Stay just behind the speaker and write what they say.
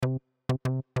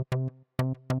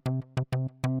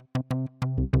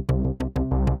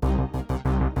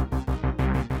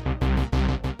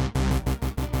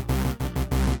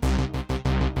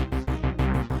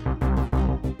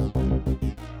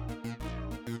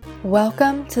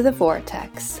Welcome to The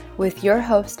Vortex with your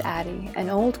host Addie,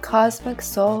 an old cosmic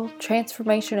soul,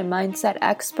 transformation and mindset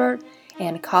expert,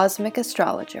 and cosmic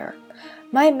astrologer.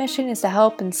 My mission is to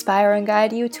help inspire and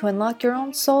guide you to unlock your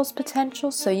own soul's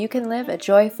potential so you can live a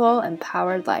joyful,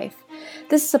 empowered life.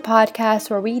 This is a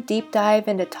podcast where we deep dive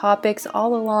into topics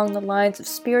all along the lines of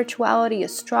spirituality,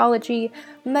 astrology,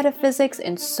 metaphysics,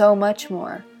 and so much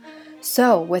more.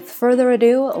 So, with further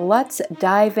ado, let's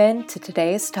dive into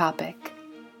today's topic.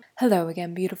 Hello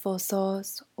again, beautiful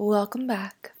souls. Welcome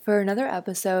back for another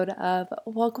episode of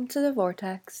Welcome to the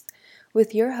Vortex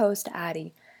with your host,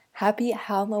 Addie. Happy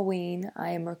Halloween. I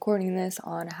am recording this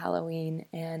on Halloween,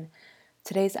 and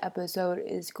today's episode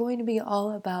is going to be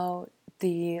all about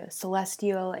the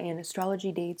celestial and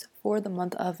astrology dates for the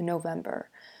month of November,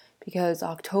 because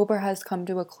October has come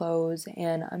to a close,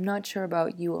 and I'm not sure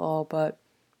about you all, but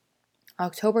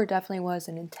October definitely was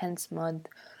an intense month.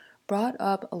 Brought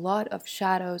up a lot of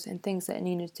shadows and things that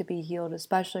needed to be healed,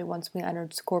 especially once we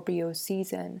entered Scorpio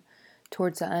season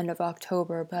towards the end of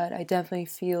October. But I definitely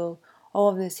feel all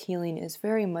of this healing is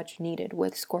very much needed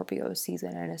with Scorpio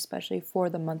season, and especially for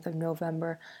the month of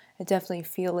November. I definitely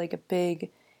feel like a big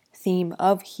theme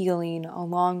of healing,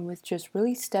 along with just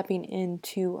really stepping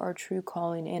into our true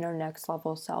calling and our next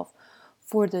level self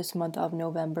for this month of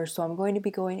November. So I'm going to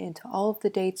be going into all of the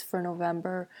dates for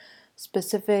November,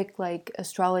 specific like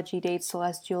astrology dates,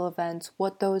 celestial events,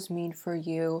 what those mean for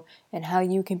you, and how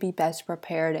you can be best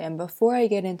prepared. And before I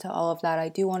get into all of that, I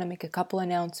do want to make a couple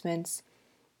announcements.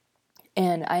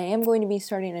 And I am going to be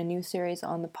starting a new series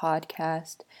on the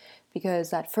podcast, because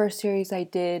that first series I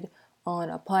did on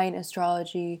applying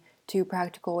astrology to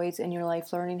practical ways in your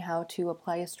life, learning how to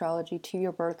apply astrology to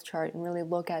your birth chart and really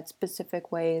look at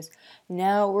specific ways.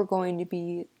 Now we're going to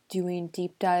be doing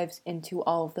deep dives into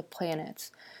all of the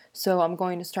planets. So I'm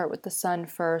going to start with the sun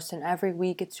first, and every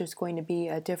week it's just going to be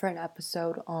a different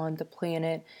episode on the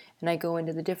planet, and I go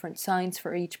into the different signs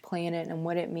for each planet and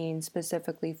what it means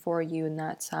specifically for you in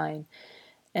that sign.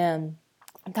 And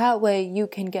that way you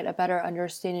can get a better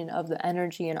understanding of the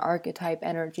energy and archetype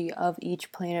energy of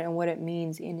each planet and what it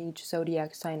means in each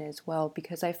zodiac sign as well.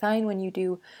 Because I find when you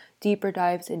do deeper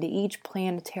dives into each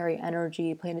planetary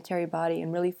energy, planetary body,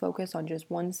 and really focus on just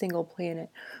one single planet,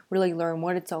 really learn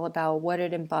what it's all about, what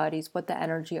it embodies, what the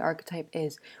energy archetype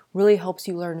is, really helps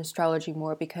you learn astrology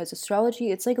more. Because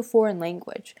astrology, it's like a foreign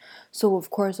language. So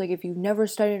of course, like if you've never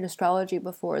studied astrology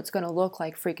before, it's going to look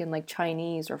like freaking like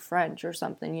Chinese or French or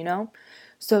something, you know?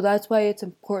 So that's why it's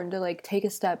important to like take a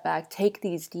step back, take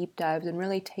these deep dives, and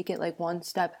really take it like one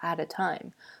step at a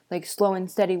time. Like slow and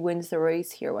steady wins the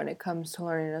race here when it comes to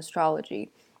learning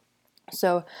astrology.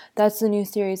 So that's the new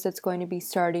series that's going to be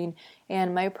starting,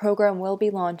 and my program will be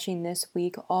launching this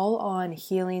week, all on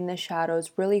healing the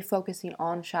shadows, really focusing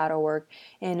on shadow work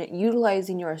and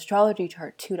utilizing your astrology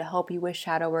chart too to help you with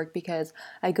shadow work, because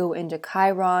I go into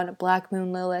Chiron, Black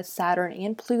Moon, Lilith, Saturn,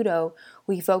 and Pluto.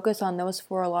 We focus on those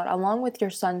four a lot, along with your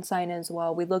sun sign as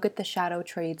well. We look at the shadow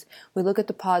traits, we look at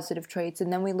the positive traits,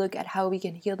 and then we look at how we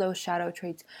can heal those shadow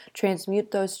traits,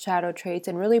 transmute those shadow traits,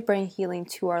 and really bring healing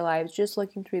to our lives, just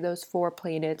looking through those four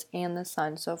planets and the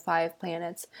sun, so 5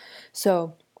 planets.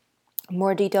 So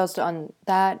more details on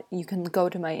that, you can go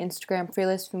to my Instagram,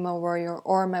 Fearless Female Warrior,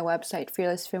 or my website,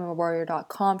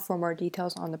 fearlessfemalewarrior.com, for more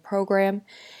details on the program.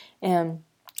 And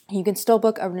you can still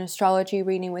book an astrology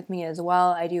reading with me as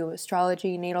well. I do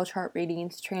astrology, natal chart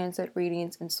readings, transit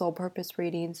readings, and soul purpose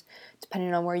readings.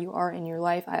 Depending on where you are in your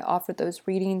life, I offer those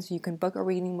readings. You can book a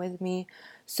reading with me.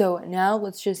 So now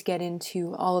let's just get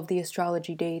into all of the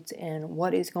astrology dates and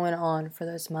what is going on for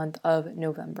this month of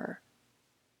November.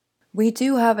 We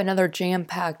do have another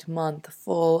jam-packed month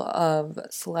full of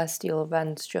celestial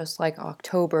events, just like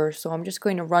October. So I'm just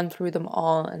going to run through them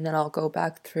all, and then I'll go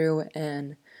back through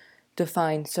and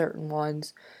define certain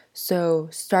ones. So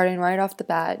starting right off the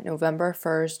bat, November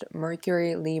 1st,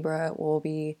 Mercury Libra will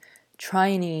be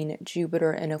trining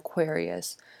Jupiter in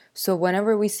Aquarius. So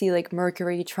whenever we see like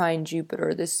Mercury trine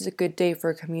Jupiter, this is a good day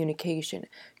for communication.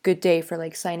 Good day for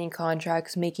like signing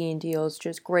contracts, making deals,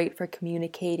 just great for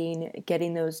communicating,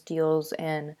 getting those deals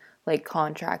and like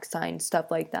contracts signed,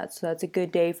 stuff like that. So that's a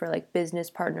good day for like business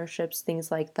partnerships,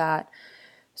 things like that.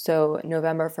 So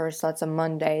November 1st, that's a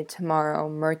Monday. Tomorrow,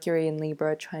 Mercury in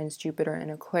Libra trines Jupiter in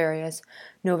Aquarius.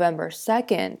 November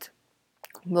 2nd,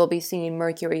 we'll be seeing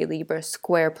Mercury Libra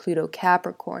square Pluto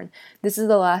Capricorn. This is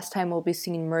the last time we'll be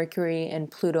seeing Mercury and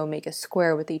Pluto make a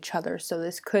square with each other. So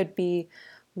this could be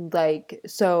like,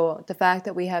 so the fact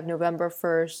that we have November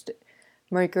 1st,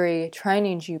 Mercury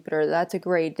trining Jupiter, that's a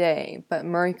great day. But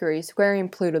Mercury squaring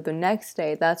Pluto the next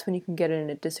day, that's when you can get in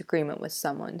a disagreement with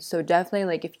someone. So definitely,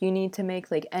 like, if you need to make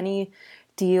like any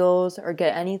deals or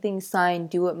get anything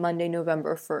signed, do it Monday,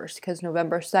 November 1st, because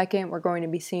November 2nd, we're going to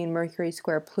be seeing Mercury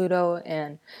square Pluto,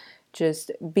 and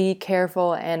just be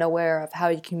careful and aware of how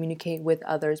you communicate with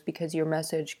others because your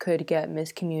message could get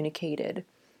miscommunicated.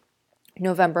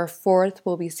 November 4th,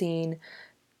 we'll be seeing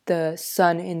the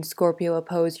Sun in Scorpio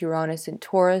oppose Uranus in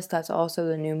Taurus. That's also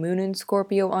the new moon in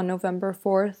Scorpio on November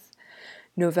 4th.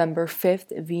 November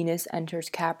 5th, Venus enters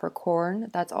Capricorn.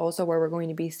 That's also where we're going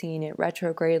to be seeing it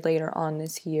retrograde later on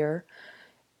this year.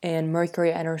 And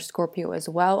Mercury enters Scorpio as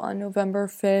well on November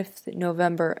 5th.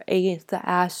 November 8th, the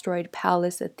asteroid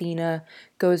Pallas Athena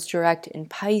goes direct in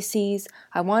Pisces.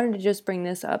 I wanted to just bring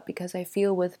this up because I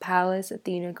feel with Pallas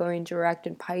Athena going direct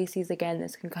in Pisces, again,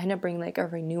 this can kind of bring like a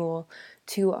renewal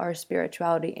to our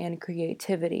spirituality and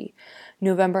creativity.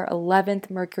 November 11th,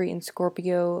 Mercury in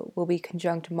Scorpio will be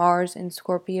conjunct Mars in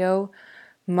Scorpio.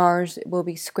 Mars will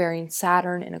be squaring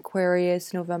Saturn in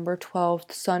Aquarius. November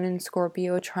 12th, Sun in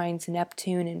Scorpio trines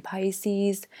Neptune in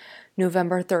Pisces.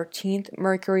 November 13th,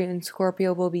 Mercury in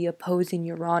Scorpio will be opposing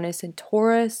Uranus in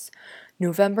Taurus.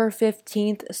 November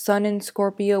 15th, Sun in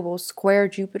Scorpio will square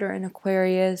Jupiter in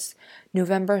Aquarius.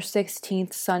 November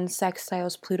 16th, Sun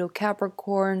sextiles Pluto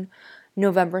Capricorn.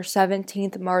 November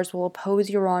 17th, Mars will oppose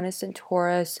Uranus in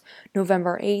Taurus.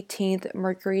 November 18th,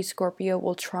 Mercury Scorpio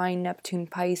will trine Neptune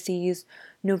Pisces.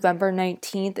 November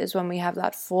 19th is when we have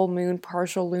that full moon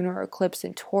partial lunar eclipse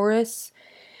in Taurus.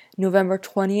 November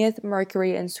 20th,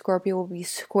 Mercury in Scorpio will be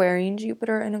squaring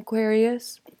Jupiter in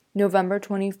Aquarius. November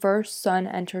 21st, Sun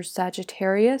enters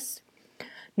Sagittarius.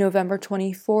 November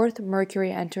 24th,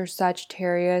 Mercury enters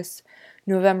Sagittarius.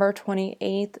 November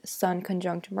 28th, Sun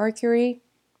conjunct Mercury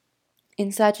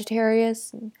in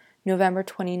Sagittarius. November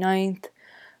 29th,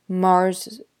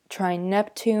 Mars trine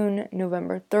Neptune.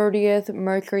 November 30th,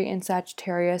 Mercury in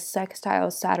Sagittarius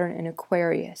sextiles Saturn in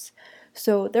Aquarius.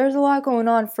 So there's a lot going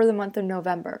on for the month of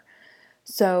November.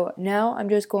 So now I'm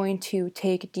just going to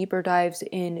take deeper dives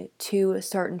into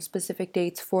certain specific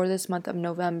dates for this month of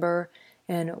November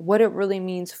and what it really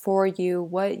means for you,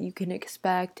 what you can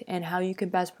expect, and how you can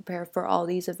best prepare for all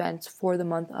these events for the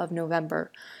month of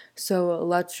November. So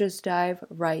let's just dive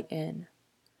right in.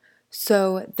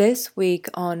 So this week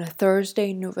on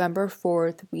Thursday, November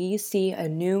 4th, we see a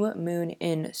new moon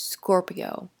in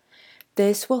Scorpio.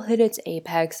 This will hit its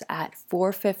apex at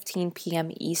 4:15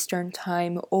 p.m. Eastern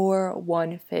Time or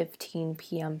 1:15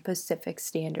 p.m. Pacific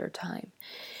Standard Time.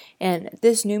 And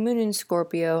this new moon in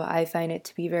Scorpio, I find it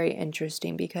to be very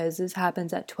interesting because this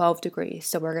happens at 12 degrees.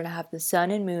 So we're going to have the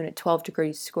sun and moon at 12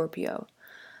 degrees Scorpio.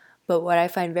 But what I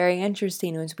find very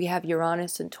interesting is we have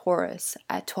Uranus and Taurus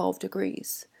at 12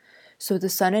 degrees. So the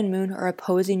sun and moon are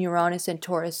opposing Uranus and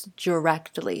Taurus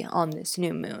directly on this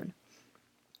new moon.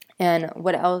 And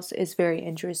what else is very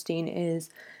interesting is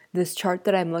this chart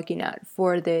that I'm looking at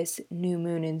for this new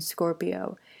moon in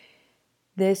Scorpio.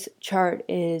 This chart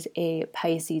is a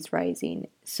Pisces rising.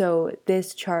 So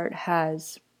this chart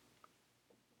has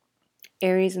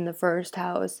Aries in the first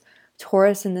house,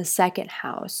 Taurus in the second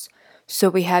house. So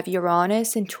we have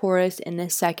Uranus and Taurus in the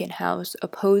second house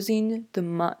opposing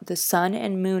the sun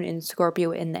and moon in Scorpio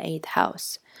in the 8th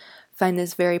house. Find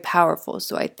this very powerful.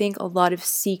 So I think a lot of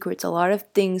secrets, a lot of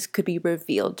things could be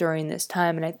revealed during this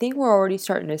time. And I think we're already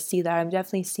starting to see that. I'm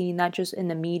definitely seeing that just in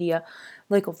the media.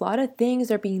 Like a lot of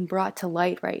things are being brought to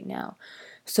light right now.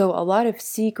 So a lot of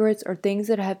secrets or things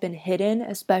that have been hidden,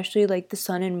 especially like the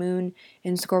sun and moon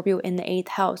in Scorpio in the 8th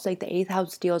house. Like the 8th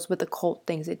house deals with occult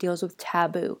things. It deals with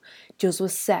taboo. It deals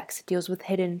with sex. It deals with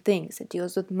hidden things. It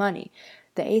deals with money.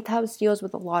 The 8th house deals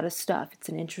with a lot of stuff. It's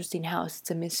an interesting house.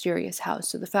 It's a mysterious house.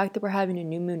 So the fact that we're having a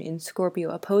new moon in Scorpio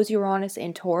oppose Uranus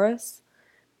and Taurus,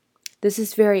 this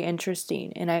is very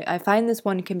interesting. And I find this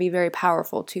one can be very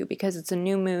powerful too because it's a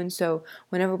new moon. So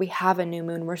whenever we have a new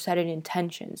moon, we're setting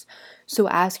intentions. So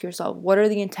ask yourself, what are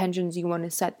the intentions you want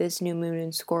to set this new moon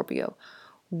in Scorpio?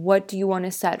 What do you want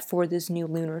to set for this new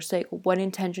lunar cycle? What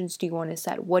intentions do you want to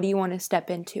set? What do you want to step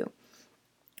into?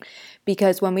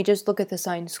 Because when we just look at the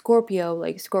sign Scorpio,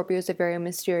 like Scorpio is a very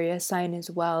mysterious sign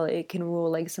as well. It can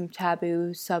rule like some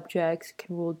taboo subjects,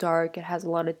 can rule dark, it has a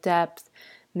lot of depth,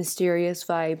 mysterious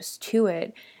vibes to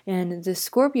it. And the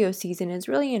Scorpio season is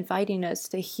really inviting us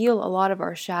to heal a lot of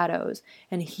our shadows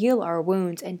and heal our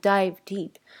wounds and dive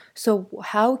deep. So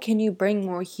how can you bring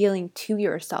more healing to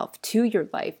yourself, to your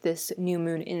life, this new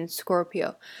moon in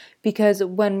Scorpio? Because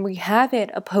when we have it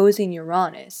opposing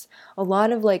Uranus, a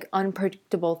lot of like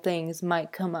unpredictable things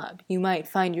might come up. You might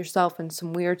find yourself in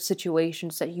some weird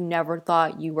situations that you never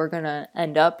thought you were going to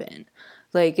end up in.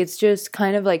 Like, it's just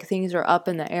kind of like things are up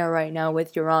in the air right now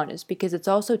with Uranus, because it's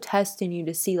also testing you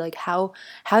to see like how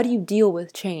do you deal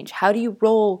with change? How do you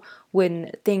roll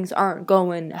when things aren't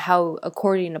going how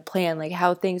according to plan, like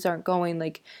how things aren't going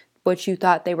like what you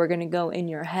thought they were going to go in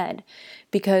your head?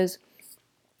 Because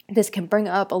this can bring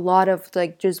up a lot of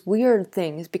like just weird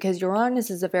things, because Uranus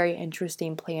is a very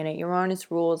interesting planet.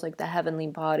 Uranus rules like the heavenly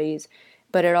bodies,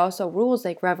 but it also rules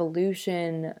like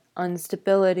revolution,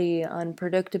 instability,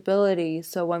 unpredictability.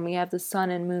 So when we have the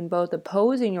sun and moon both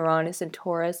opposing Uranus and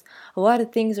Taurus, a lot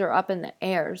of things are up in the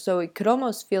air. So it could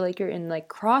almost feel like you're in like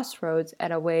crossroads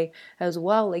at a way as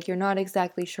well, like you're not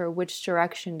exactly sure which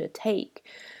direction to take.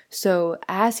 So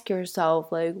ask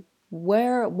yourself, like,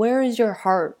 where is your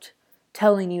heart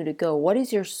telling you to go? What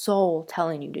is your soul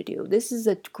telling you to do? This is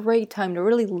a great time to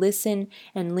really listen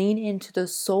and lean into the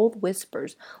soul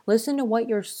whispers. Listen to what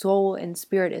your soul and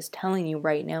spirit is telling you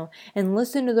right now, and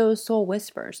listen to those soul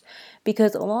whispers,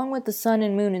 because along with the sun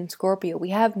and moon in Scorpio, we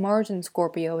have Mars in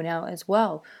Scorpio now as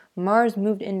well. Mars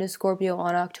moved into Scorpio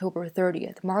on October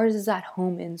 30th. Mars is at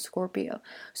home in Scorpio.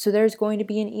 So there's going to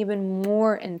be an even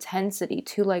more intensity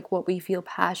to like what we feel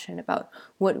passionate about,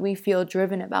 what we feel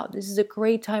driven about. This is a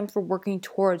great time for working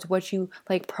towards what you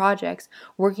like, projects,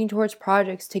 working towards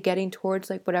projects to getting towards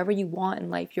like whatever you want in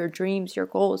life, your dreams, your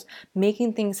goals,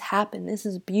 making things happen. This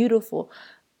is beautiful,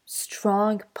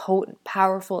 strong, potent,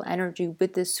 powerful energy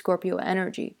with this Scorpio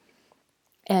energy.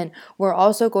 And we're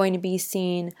also going to be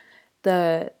seeing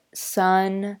the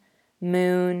sun,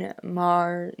 moon,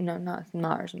 Mars, no, not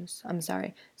Mars, I'm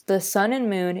sorry. The sun and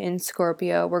moon in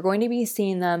Scorpio, we're going to be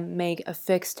seeing them make a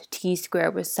fixed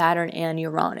T-square with Saturn and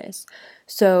Uranus.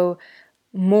 So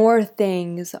more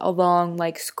things along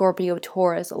like Scorpio,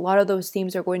 Taurus, a lot of those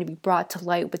themes are going to be brought to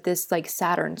light with this like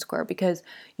Saturn square, because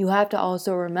you have to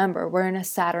also remember we're in a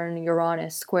Saturn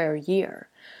Uranus square year.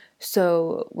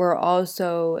 So we're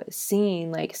also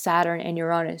seeing like Saturn and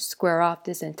Uranus square off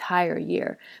this entire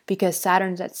year, because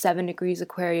Saturn's at 7 degrees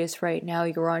Aquarius right now,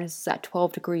 Uranus is at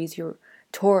 12 degrees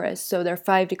Taurus, so they're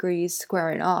 5 degrees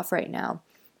squaring off right now.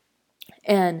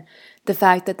 And the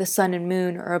fact that the sun and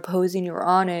moon are opposing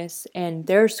Uranus and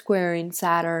they're squaring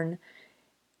Saturn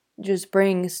just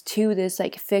brings to this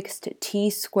like fixed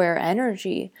T-square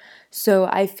energy. So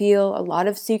I feel a lot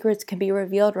of secrets can be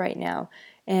revealed right now,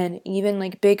 and even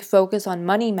like big focus on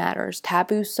money matters,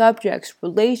 taboo subjects,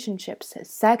 relationships,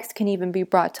 sex can even be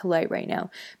brought to light right now,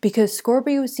 because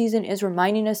Scorpio season is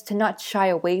reminding us to not shy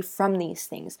away from these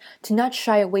things, to not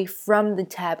shy away from the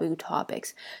taboo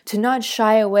topics, to not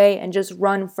shy away and just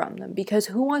run from them, because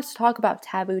who wants to talk about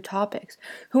taboo topics?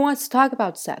 Who wants to talk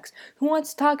about sex? Who wants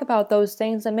to talk about those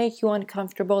things that make you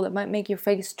uncomfortable, that might make your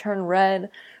face turn red,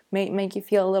 make you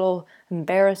feel a little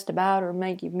embarrassed about, or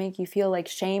make you feel like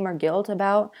shame or guilt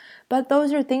about? But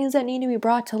those are things that need to be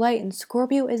brought to light, and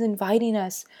Scorpio is inviting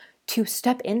us to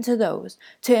step into those,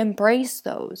 to embrace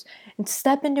those, and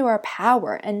step into our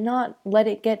power and not let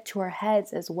it get to our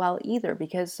heads as well either,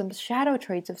 because some shadow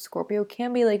traits of Scorpio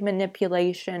can be like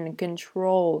manipulation,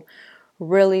 control,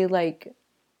 really like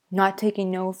not taking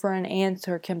no for an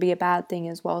answer can be a bad thing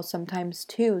as well sometimes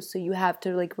too. So you have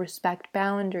to like respect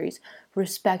boundaries,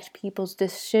 respect people's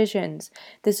decisions.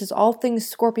 This is all things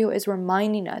Scorpio is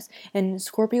reminding us, and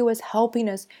Scorpio is helping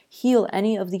us heal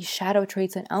any of these shadow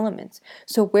traits and elements.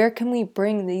 So where can we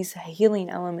bring these healing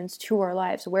elements to our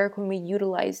lives? Where can we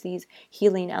utilize these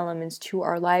healing elements to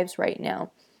our lives right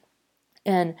now?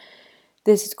 And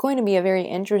this is going to be a very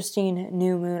interesting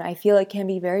new moon. I feel it can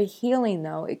be very healing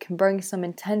though. It can bring some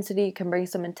intensity, it can bring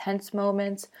some intense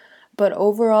moments. But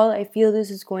overall, I feel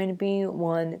this is going to be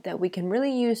one that we can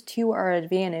really use to our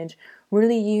advantage,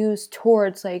 really use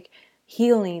towards like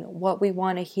healing what we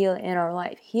want to heal in our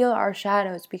life, heal our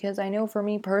shadows. Because I know for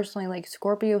me personally, like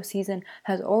Scorpio season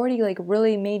has already like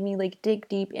really made me like dig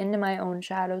deep into my own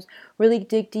shadows, really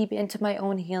dig deep into my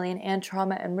own healing and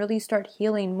trauma, and really start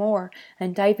healing more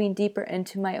and diving deeper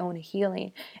into my own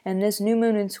healing. And this new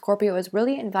moon in Scorpio is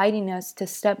really inviting us to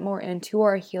step more into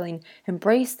our healing,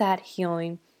 embrace that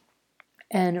healing,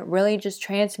 and really just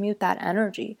transmute that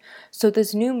energy. So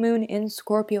this new moon in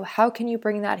Scorpio, how can you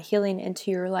bring that healing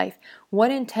into your life?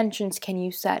 What intentions can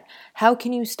you set? How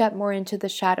can you step more into the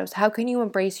shadows? How can you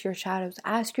embrace your shadows?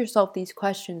 Ask yourself these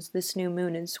questions this new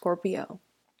moon in Scorpio.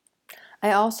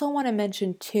 I also want to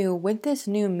mention too, with this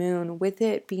new moon, with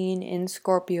it being in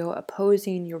Scorpio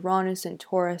opposing Uranus and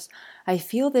Taurus, I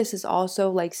feel this is also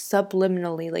like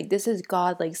subliminally, like this is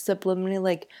God like subliminally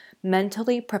like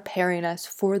mentally preparing us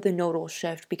for the nodal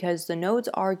shift, because the nodes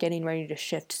are getting ready to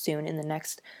shift soon in the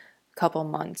next couple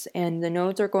months, and the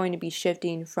nodes are going to be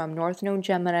shifting from North Node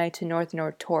Gemini to North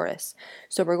Node Taurus.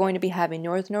 So we're going to be having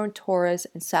North Node Taurus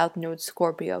and South Node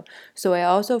Scorpio. So I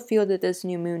also feel that this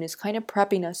new moon is kind of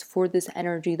prepping us for this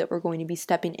energy that we're going to be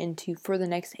stepping into for the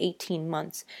next 18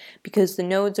 months, because the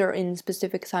nodes are in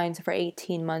specific signs for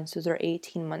 18 months. Those are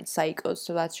 18-month cycles.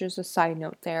 So that's just a side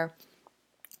note there.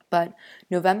 But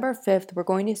November 5th, we're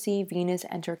going to see Venus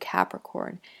enter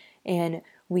Capricorn. And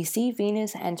we see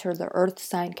Venus enter the Earth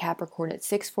sign Capricorn at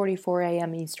 6:44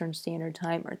 a.m. Eastern Standard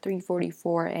Time or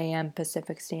 3:44 a.m.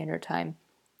 Pacific Standard Time.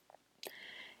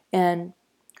 And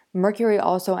Mercury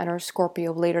also enters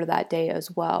Scorpio later that day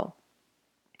as well.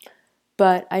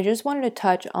 But I just wanted to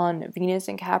touch on Venus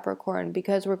and Capricorn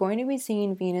because we're going to be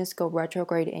seeing Venus go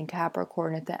retrograde in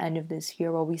Capricorn at the end of this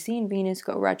year. We'll be seeing Venus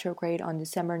go retrograde on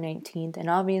December 19th. And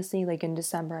obviously, like in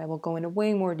December, I will go into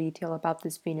way more detail about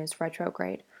this Venus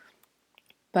retrograde.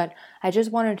 But I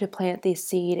just wanted to plant this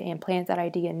seed and plant that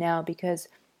idea now because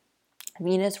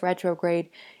Venus retrograde,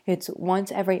 it's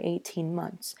once every 18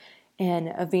 months.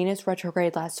 And a Venus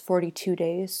retrograde lasts 42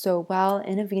 days. So while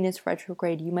in a Venus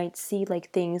retrograde, you might see like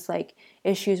things like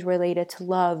issues related to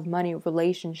love, money,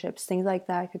 relationships, things like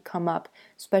that could come up,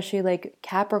 especially like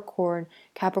Capricorn.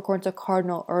 Capricorn's a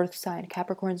cardinal earth sign.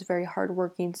 Capricorn's a very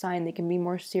hardworking sign. They can be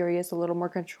more serious, a little more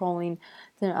controlling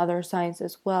than other signs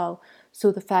as well.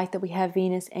 So the fact that we have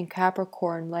Venus in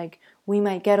Capricorn, like we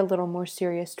might get a little more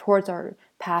serious towards our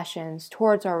passions,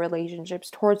 towards our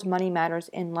relationships, towards money matters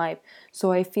in life.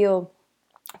 So I feel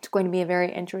it's going to be a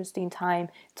very interesting time.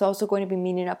 It's also going to be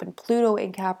meeting up in Pluto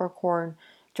in Capricorn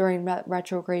during that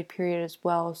retrograde period as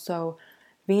well. So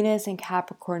Venus in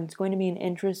Capricorn is going to be an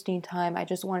interesting time. I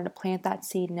just wanted to plant that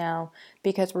seed now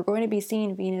because we're going to be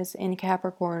seeing Venus in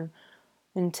Capricorn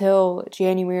until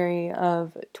January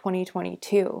of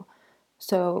 2022.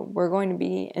 So we're going to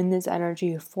be in this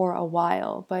energy for a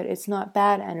while, but it's not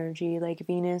bad energy. Like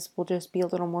Venus will just be a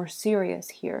little more serious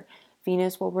here.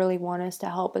 Venus will really want us to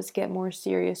help us get more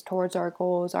serious towards our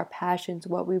goals, our passions,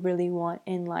 what we really want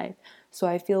in life. So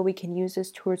I feel we can use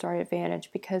this towards our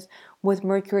advantage because with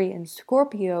Mercury in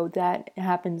Scorpio, that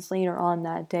happens later on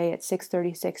that day at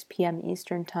 6:36 p.m.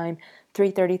 Eastern Time,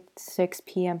 3:36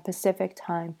 p.m. Pacific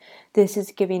Time. This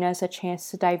is giving us a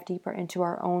chance to dive deeper into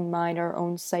our own mind, our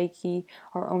own psyche,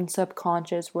 our own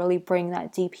subconscious, really bring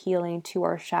that deep healing to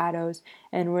our shadows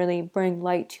and really bring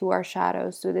light to our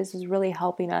shadows. So this is really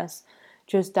helping us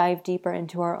just dive deeper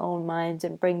into our own minds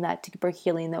and bring that deeper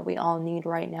healing that we all need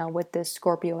right now with this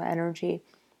Scorpio energy.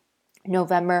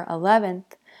 November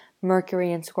 11th,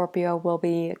 Mercury in Scorpio will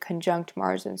be conjunct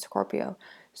Mars in Scorpio.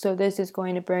 So this is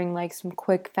going to bring like some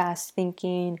quick, fast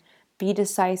thinking, be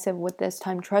decisive with this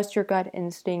time, trust your gut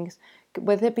instincts.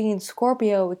 With it being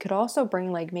Scorpio, it could also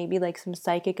bring like maybe like some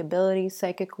psychic abilities,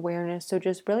 psychic awareness. So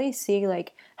just really see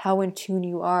like how in tune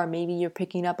you are. Maybe you're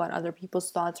picking up on other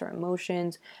people's thoughts or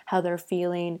emotions, how they're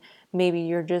feeling. Maybe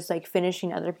you're just like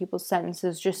finishing other people's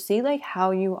sentences. Just see like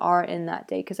how you are in that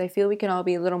day, because I feel we can all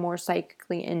be a little more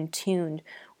psychically in tuned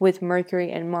with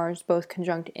Mercury and Mars both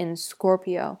conjunct in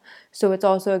Scorpio. So it's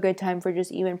also a good time for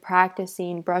just even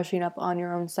practicing, brushing up on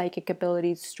your own psychic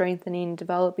abilities, strengthening,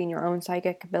 developing your own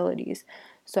psychic abilities.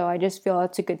 So I just feel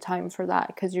it's a good time for that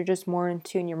because you're just more in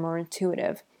tune, you're more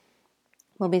intuitive.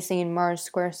 We'll be seeing Mars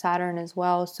square Saturn as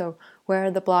well. So where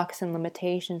are the blocks and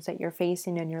limitations that you're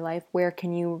facing in your life? Where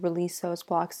can you release those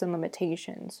blocks and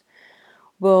limitations?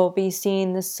 We'll be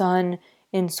seeing the Sun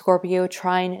in Scorpio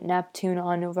trine Neptune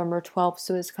on November 12th.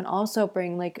 So this can also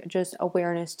bring like just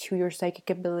awareness to your psychic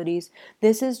abilities.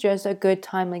 This is just a good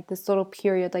time, like this little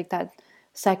period, like that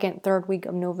second, third week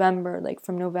of November, like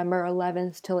from November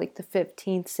 11th to like the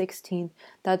 15th, 16th.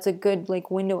 That's a good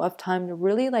like window of time to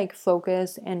really like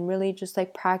focus and really just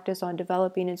like practice on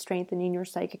developing and strengthening your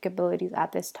psychic abilities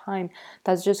at this time.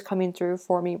 That's just coming through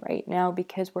for me right now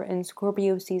because we're in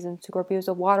Scorpio season. Scorpio is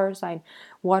a water sign.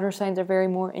 Water signs are very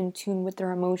more in tune with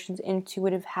their emotions,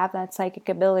 intuitive, have that psychic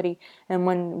ability. And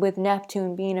when with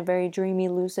Neptune being a very dreamy,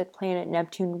 lucid planet,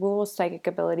 Neptune rules psychic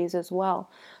abilities as well.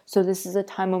 So this is a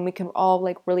time when we can all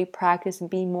like really practice and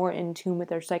be more in tune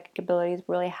with our psychic abilities,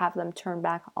 really have them turn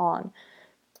back on.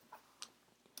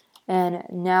 And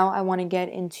now I want to get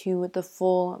into the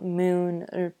full moon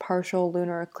or partial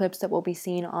lunar eclipse that we'll be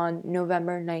seeing on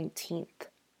November 19th.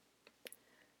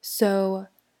 So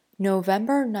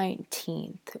November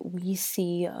 19th, we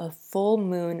see a full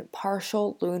moon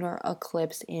partial lunar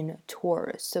eclipse in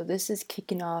Taurus. So this is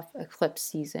kicking off eclipse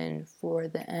season for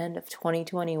the end of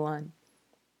 2021.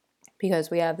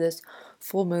 Because we have this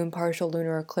full moon partial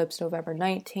lunar eclipse November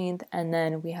 19th, and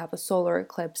then we have a solar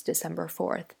eclipse December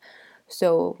 4th.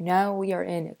 So now we are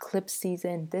in eclipse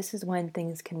season. This is when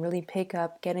things can really pick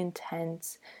up, get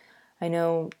intense. I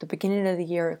know the beginning of the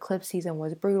year, eclipse season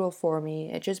was brutal for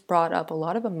me. It just brought up a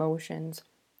lot of emotions,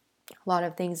 a lot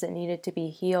of things that needed to be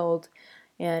healed.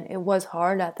 And it was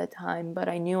hard at the time, but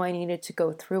I knew I needed to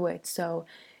go through it. So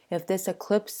if this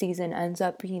eclipse season ends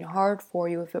up being hard for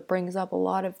you, if it brings up a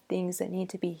lot of things that need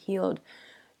to be healed,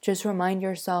 just remind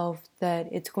yourself that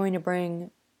it's going to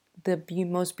bring the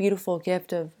most beautiful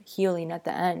gift of healing at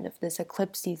the end of this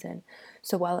eclipse season.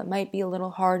 So while it might be a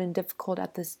little hard and difficult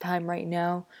at this time right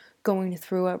now, going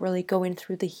through it, really going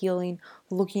through the healing,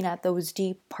 looking at those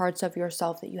deep parts of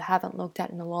yourself that you haven't looked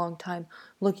at in a long time,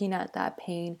 looking at that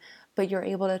pain, but you're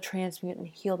able to transmute and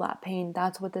heal that pain.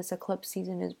 That's what this eclipse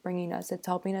season is bringing us. It's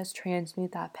helping us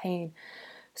transmute that pain.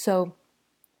 So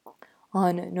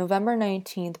on November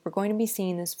 19th, we're going to be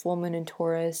seeing this full moon in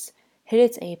Taurus hit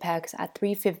its apex at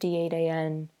 3:58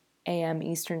 a.m.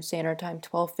 Eastern Standard Time,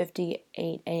 12:58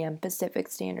 a.m. Pacific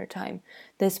Standard Time.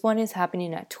 This one is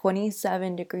happening at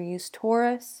 27 degrees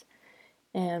Taurus,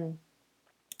 and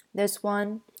this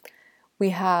one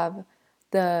we have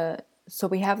the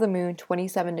moon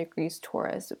 27 degrees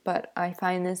Taurus, but I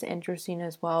find this interesting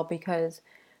as well because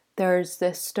there's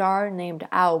this star named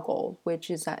Algol, which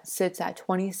sits at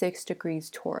 26 degrees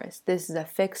Taurus. This is a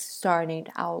fixed star named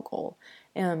Algol.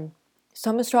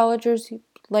 Some astrologers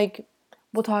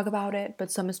will talk about it,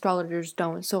 but some astrologers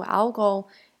don't. So Algol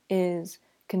is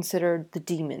considered the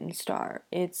demon star.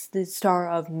 It's the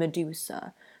star of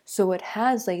Medusa. So it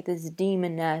has this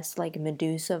demoness,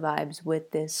 Medusa vibes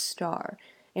with this star.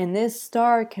 And this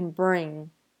star can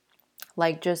bring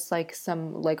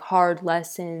some hard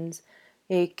lessons.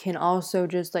 It can also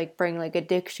just bring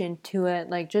addiction to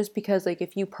it, just because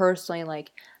if you personally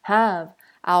have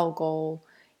Algol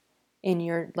in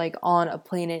your on a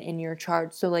planet in your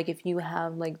chart. So if you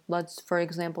have let's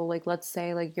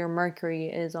say your Mercury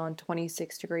is on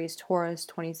 26 degrees Taurus,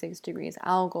 26 degrees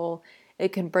Algol,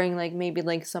 it can bring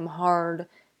maybe some hard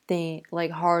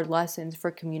hard lessons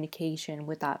for communication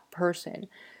with that person.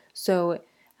 So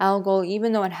Algol,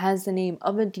 even though it has the name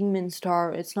of a demon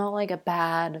star, it's not a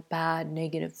bad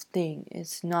negative thing.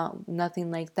 It's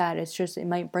nothing like that. It's just it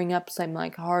might bring up some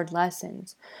hard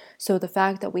lessons. So the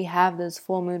fact that we have this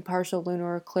full moon partial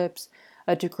lunar eclipse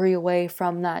a degree away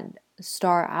from that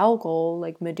star Algol,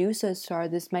 Medusa's star,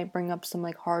 this might bring up some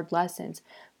hard lessons,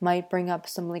 might bring up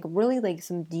some really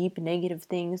some deep negative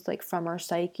things from our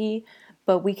psyche.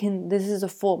 But this is a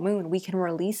full moon, we can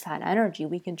release that energy,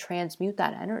 we can transmute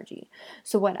that energy.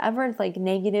 So whatever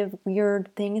negative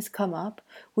weird things come up,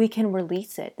 we can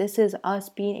release it. This is us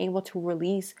being able to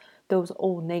release those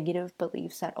old negative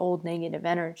beliefs, that old negative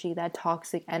energy, that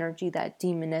toxic energy, that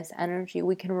demoness energy.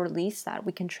 We can release that.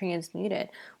 We can transmute it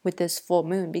with this full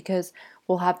moon because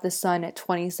we'll have the sun at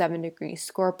 27 degrees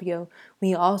Scorpio.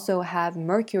 We also have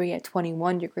Mercury at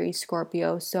 21 degrees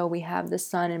Scorpio. So we have the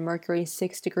sun and Mercury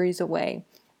 6 degrees away.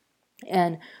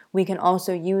 And we can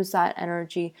also use that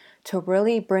energy to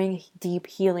really bring deep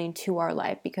healing to our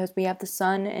life because we have the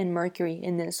sun and Mercury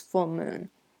in this full moon.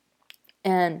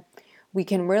 And we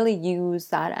can really use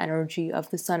that energy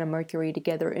of the sun and Mercury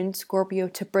together in Scorpio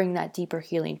to bring that deeper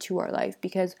healing to our life.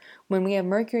 Because when we have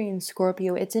Mercury in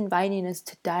Scorpio, it's inviting us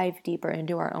to dive deeper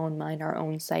into our own mind, our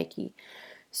own psyche.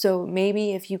 So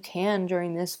maybe if you can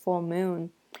during this full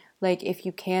moon, if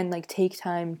you can take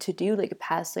time to do a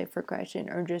past life regression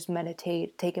or just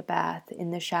meditate, take a bath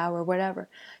in the shower, whatever.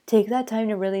 Take that time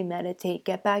to really meditate,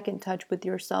 get back in touch with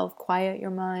yourself, quiet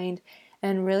your mind,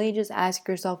 and really just ask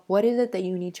yourself, what is it that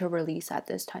you need to release at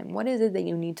this time? What is it that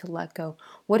you need to let go?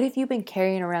 What have you been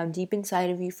carrying around deep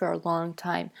inside of you for a long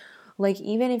time?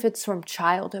 Even if it's from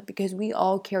childhood, because we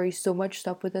all carry so much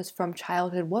stuff with us from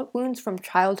childhood. What wounds from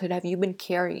childhood have you been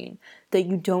carrying that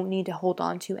you don't need to hold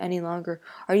on to any longer?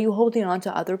 Are you holding on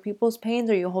to other people's pains?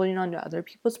 Are you holding on to other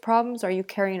people's problems? Are you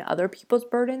carrying other people's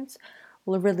burdens?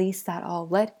 Release that all.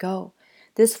 Let go.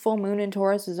 This full moon in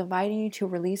Taurus is inviting you to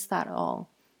release that all.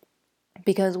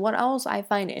 Because what else I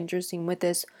find interesting with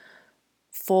this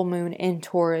full moon in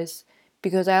Taurus,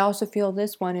 because I also feel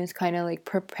this one is kind of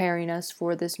preparing us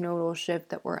for this nodal shift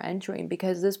that we're entering,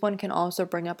 because this one can also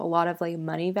bring up a lot of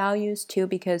money values too,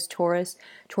 because Taurus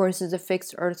is a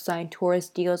fixed earth sign. Taurus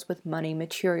deals with money,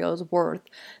 materials, worth.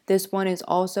 This one is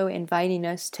also inviting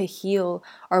us to heal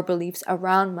our beliefs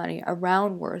around money,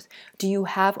 around worth. Do you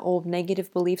have old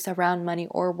negative beliefs around money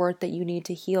or worth that you need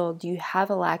to heal? Do you have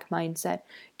a lack mindset?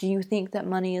 Do you think that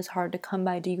money is hard to come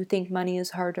by? Do you think money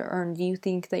is hard to earn? Do you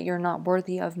think that you're not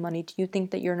worthy of money? Do you think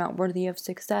that you're not worthy of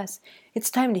success? It's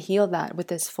time to heal that with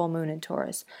this full moon in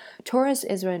Taurus. Taurus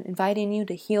is inviting you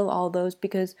to heal all those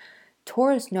because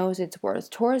Taurus knows its worth.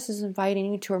 Taurus is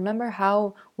inviting you to remember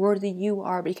how worthy you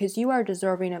are, because you are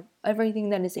deserving of everything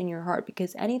that is in your heart,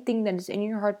 because anything that is in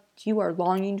your heart that you are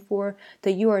longing for,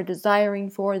 that you are desiring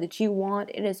for, that you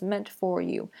want, it is meant for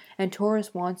you. And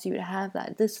Taurus wants you to have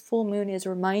that. This full moon is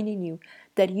reminding you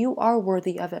that you are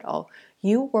worthy of it all.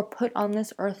 You were put on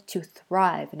this earth to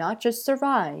thrive, not just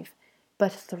survive,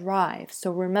 but thrive.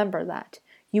 So remember that.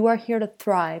 You are here to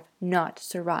thrive, not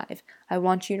survive. I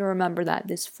want you to remember that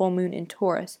this full moon in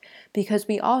Taurus, because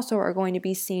we also are going to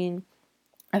be seeing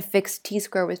a fixed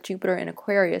T-square with Jupiter in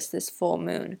Aquarius this full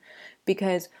moon,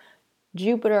 because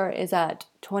Jupiter is at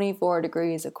 24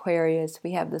 degrees Aquarius.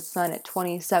 We have the sun at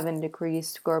 27 degrees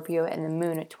Scorpio and the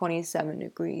moon at 27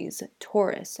 degrees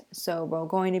Taurus. So we're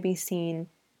going to be seeing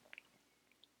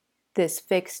this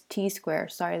fixed T-square.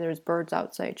 Sorry, there's birds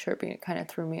outside chirping. It kind of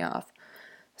threw me off.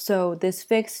 So this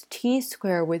fixed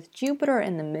T-square with Jupiter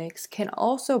in the mix can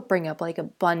also bring up like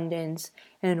abundance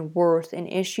and worth and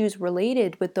issues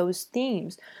related with those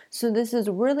themes. So this is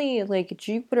really like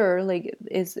Jupiter like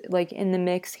is like in the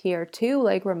mix here too,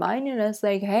 like reminding us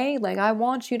like, hey, like I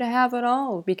want you to have it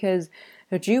all, because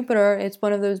Jupiter, it's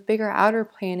one of those bigger outer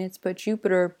planets, but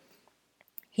Jupiter,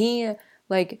 he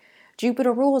like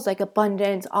Jupiter rules like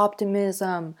abundance,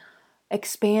 optimism,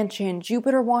 expansion.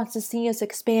 Jupiter wants to see us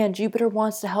expand. Jupiter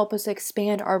wants to help us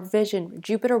expand our vision.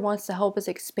 Jupiter wants to help us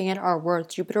expand our worth.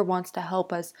 Jupiter wants to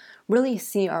help us really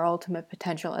see our ultimate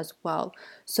potential as well.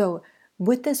 So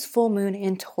with this full moon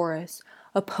in Taurus,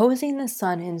 opposing the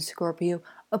sun in Scorpio,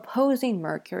 opposing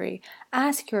Mercury,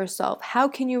 ask yourself, how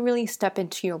can you really step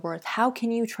into your worth? How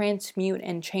can you transmute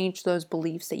and change those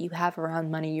beliefs that you have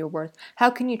around money, your worth? How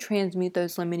can you transmute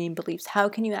those limiting beliefs? How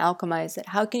can you alchemize it?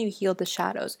 How can you heal the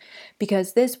shadows?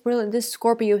 Because this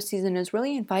Scorpio season is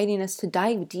really inviting us to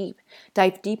dive deep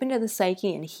into the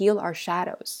psyche and heal our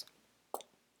shadows.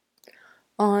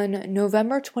 On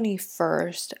November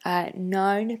 21st at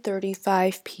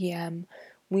 9:35 p.m.,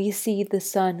 we see the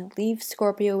sun leave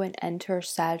Scorpio and enter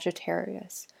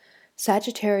Sagittarius.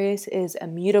 Sagittarius is a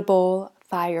mutable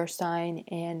fire sign,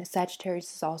 and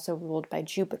Sagittarius is also ruled by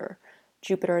Jupiter.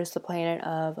 Jupiter is the planet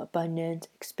of abundance,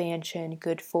 expansion,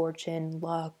 good fortune,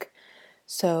 luck.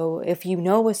 So if you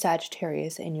know a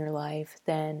Sagittarius in your life,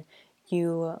 then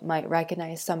you might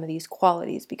recognize some of these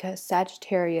qualities, because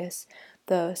Sagittarius,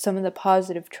 some of the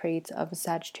positive traits of a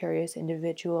Sagittarius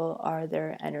individual are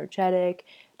they're energetic,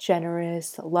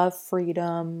 generous, love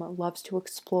freedom, loves to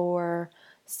explore,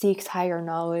 seeks higher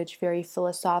knowledge, very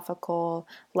philosophical,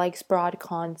 likes broad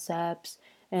concepts,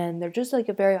 and they're just like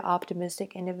a very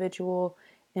optimistic individual.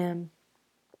 And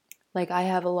like I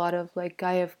have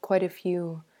quite a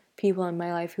few people in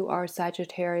my life who are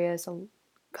Sagittarius. A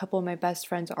couple of my best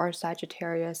friends are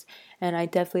Sagittarius, and I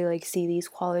definitely like see these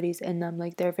qualities in them.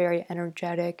 Like they're very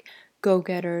energetic,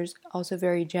 go-getters, also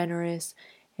very generous,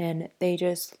 and they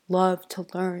just love to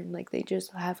learn. Like they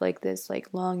just have like this like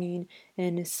longing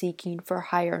and seeking for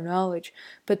higher knowledge.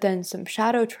 But then some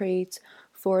shadow traits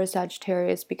for a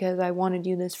Sagittarius, because I want to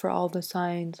do this for all the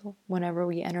signs whenever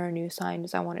we enter a new sign,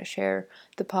 is I want to share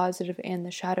the positive and the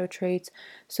shadow traits.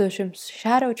 So some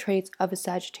shadow traits of a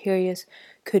Sagittarius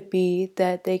could be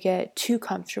that they get too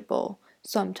comfortable.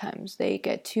 Sometimes they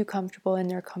get too comfortable in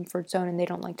their comfort zone and they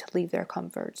don't like to leave their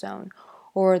comfort zone.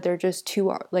 Or they're just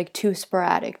too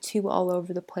sporadic, too all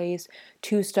over the place,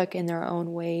 too stuck in their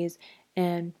own ways,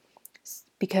 and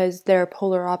because their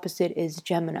polar opposite is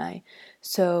Gemini.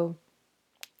 So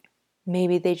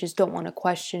maybe they just don't want to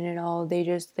question it all. They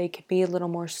could be a little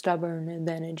more stubborn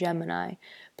than a Gemini.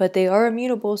 But they are a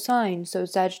mutable sign, so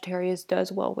Sagittarius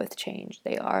does well with change.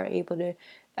 They are able to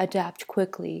adapt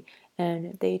quickly,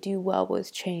 and they do well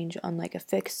with change, unlike a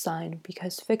fixed sign,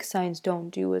 because fixed signs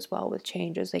don't do as well with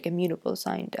change as like a mutable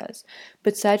sign does.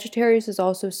 But Sagittarius is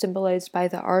also symbolized by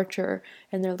the archer,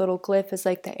 and their little glyph is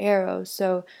like the arrow.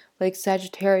 So like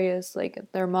Sagittarius, like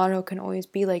their motto can always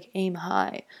be like aim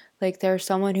high. Like they're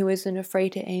someone who isn't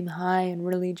afraid to aim high and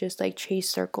really just like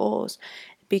chase their goals.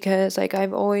 Because like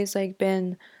I've always like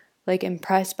been like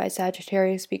impressed by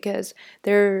Sagittarius, because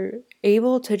they're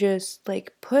able to just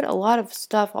like put a lot of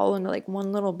stuff all into like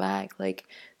one little bag. Like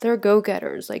they're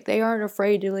go-getters. Like they aren't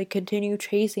afraid to like continue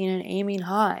chasing and aiming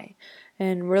high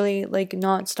and really like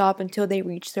not stop until they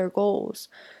reach their goals.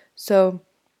 So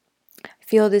I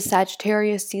feel this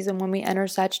Sagittarius season, when we enter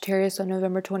Sagittarius on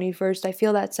November 21st, I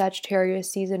feel that Sagittarius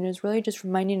season is really just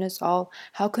reminding us all,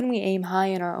 how can we aim high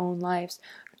in our own lives?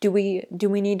 Do we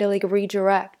need to like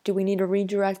redirect? Do we need to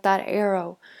redirect that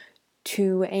arrow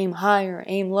to aim higher,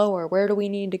 aim lower? Where do we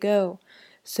need to go?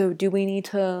 So do we need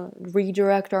to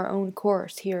redirect our own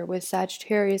course here with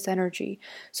Sagittarius energy?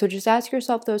 So just ask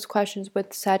yourself those questions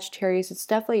with Sagittarius. It's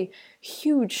definitely a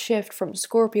huge shift from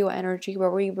Scorpio energy where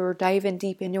we were diving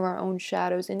deep into our own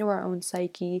shadows, into our own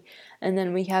psyche. And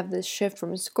then we have this shift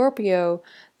from Scorpio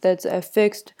that's a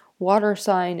fixed water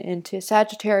sign into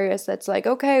Sagittarius that's like,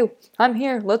 okay, I'm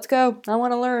here, let's go, I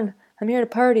want to learn, I'm here to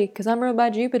party because I'm ruled by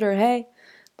Jupiter, hey.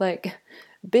 Like,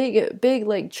 big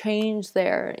like change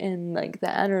there in like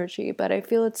the energy, but I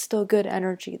feel it's still good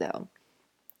energy though.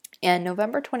 And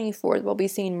November 24th, we'll be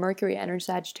seeing Mercury enter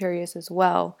Sagittarius as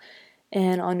well.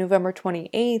 And on November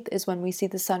 28th is when we see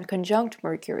the Sun conjunct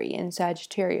Mercury in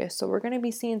Sagittarius. So we're going to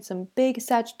be seeing some big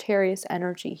Sagittarius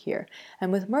energy here.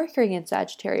 And with Mercury in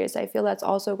Sagittarius, I feel that's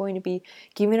also going to be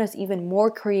giving us even more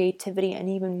creativity and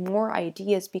even more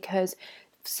ideas, because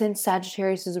since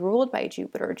Sagittarius is ruled by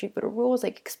Jupiter, Jupiter rules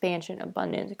like expansion,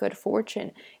 abundance, good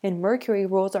fortune, and Mercury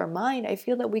rules our mind. I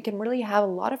feel that we can really have a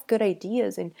lot of good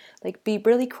ideas and like be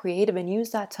really creative and use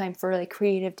that time for like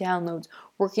creative downloads,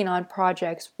 working on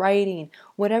projects, writing,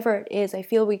 whatever it is. I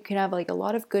feel we can have like a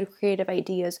lot of good creative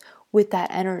ideas with that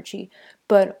energy.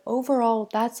 But overall,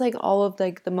 that's like all of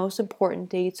like the most important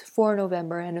dates for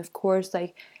November. And of course,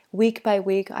 like week by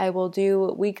week, I will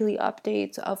do weekly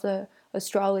updates of the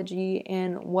astrology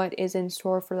and what is in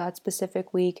store for that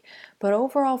specific week. But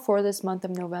overall, for this month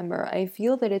of November, I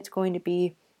feel that it's going to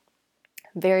be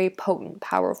very potent,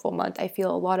 powerful month. I feel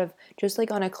a lot of, just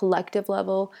like on a collective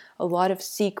level, a lot of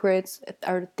secrets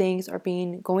or things are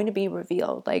going to be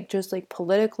revealed, like just like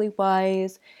politically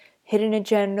wise, hidden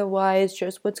agenda wise,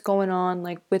 just what's going on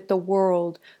like with the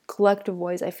world, collective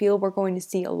wise. I feel we're going to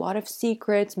see a lot of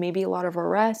secrets, maybe a lot of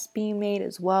arrests being made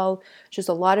as well. Just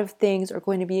a lot of things are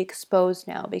going to be exposed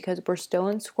now because we're still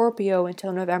in Scorpio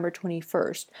until November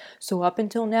 21st. So up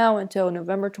until now, until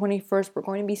November 21st, we're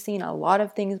going to be seeing a lot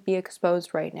of things be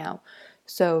exposed right now.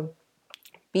 So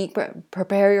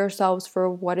prepare yourselves for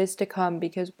what is to come,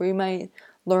 because we might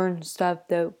learn stuff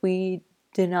that we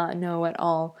did not know at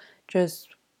all.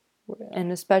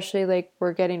 And especially like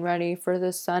we're getting ready for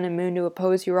the sun and moon to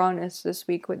oppose Uranus this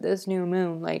week with this new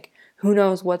moon. Like, who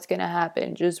knows what's going to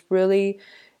happen. Just really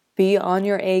be on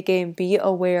your A game, be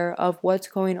aware of what's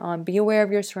going on, be aware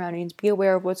of your surroundings, be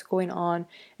aware of what's going on,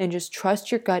 and just trust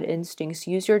your gut instincts.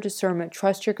 Use your discernment,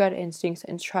 trust your gut instincts,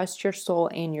 and trust your soul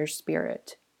and your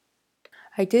spirit.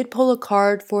 I did pull a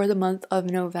card for the month of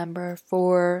November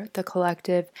for the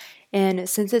collective, and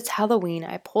since it's Halloween,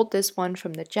 I pulled this one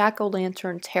from the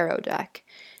Jack-o'-lantern tarot deck.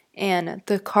 And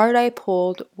the card I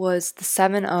pulled was the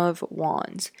Seven of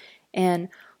Wands. And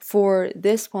for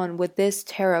this one, with this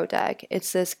tarot deck,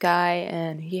 it's this guy,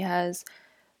 and he has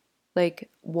like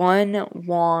one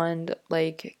wand,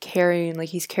 like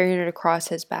he's carrying it across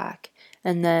his back.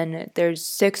 And then there's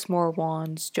 6 more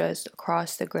wands just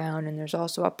across the ground, and there's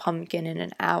also a pumpkin and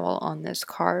an owl on this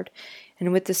card.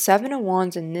 And with the 7 of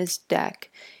wands in this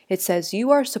deck, it says, "You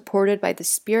are supported by the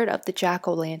spirit of the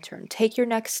jack-o'-lantern. Take your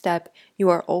next step. You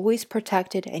are always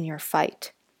protected in your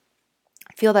fight."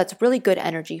 I feel that's really good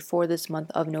energy for this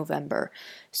month of November.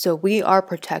 So we are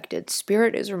protected.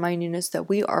 Spirit is reminding us that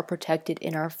we are protected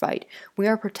in our fight. We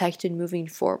are protected moving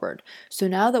forward. So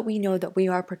now that we know that we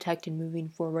are protected moving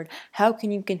forward, how can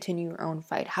you continue your own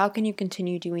fight? How can you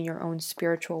continue doing your own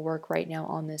spiritual work right now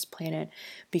on this planet?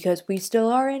 Because we still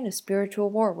are in a spiritual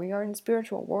war. We are in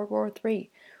spiritual World War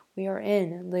III. We are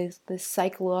in this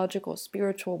psychological,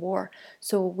 spiritual war.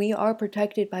 So we are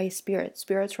protected by spirit.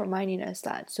 Spirit's reminding us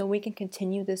that. So we can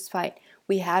continue this fight.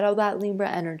 We had all that Libra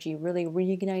energy, really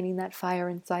reigniting that fire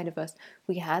inside of us.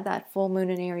 We had that full moon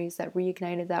in Aries that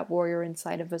reignited that warrior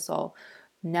inside of us all.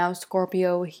 Now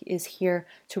Scorpio is here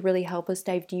to really help us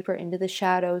dive deeper into the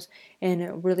shadows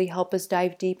and really help us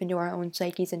dive deep into our own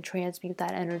psyches and transmute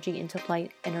that energy into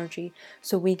light energy.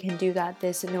 So we can do that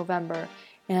this November.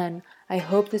 And I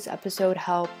hope this episode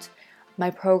helped. My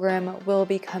program will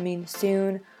be coming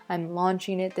soon. I'm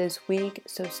launching it this week,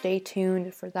 so stay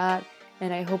tuned for that.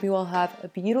 And I hope you all have a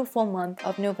beautiful month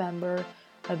of November,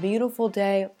 a beautiful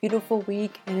day, a beautiful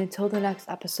week. And until the next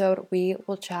episode, we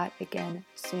will chat again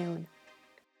soon.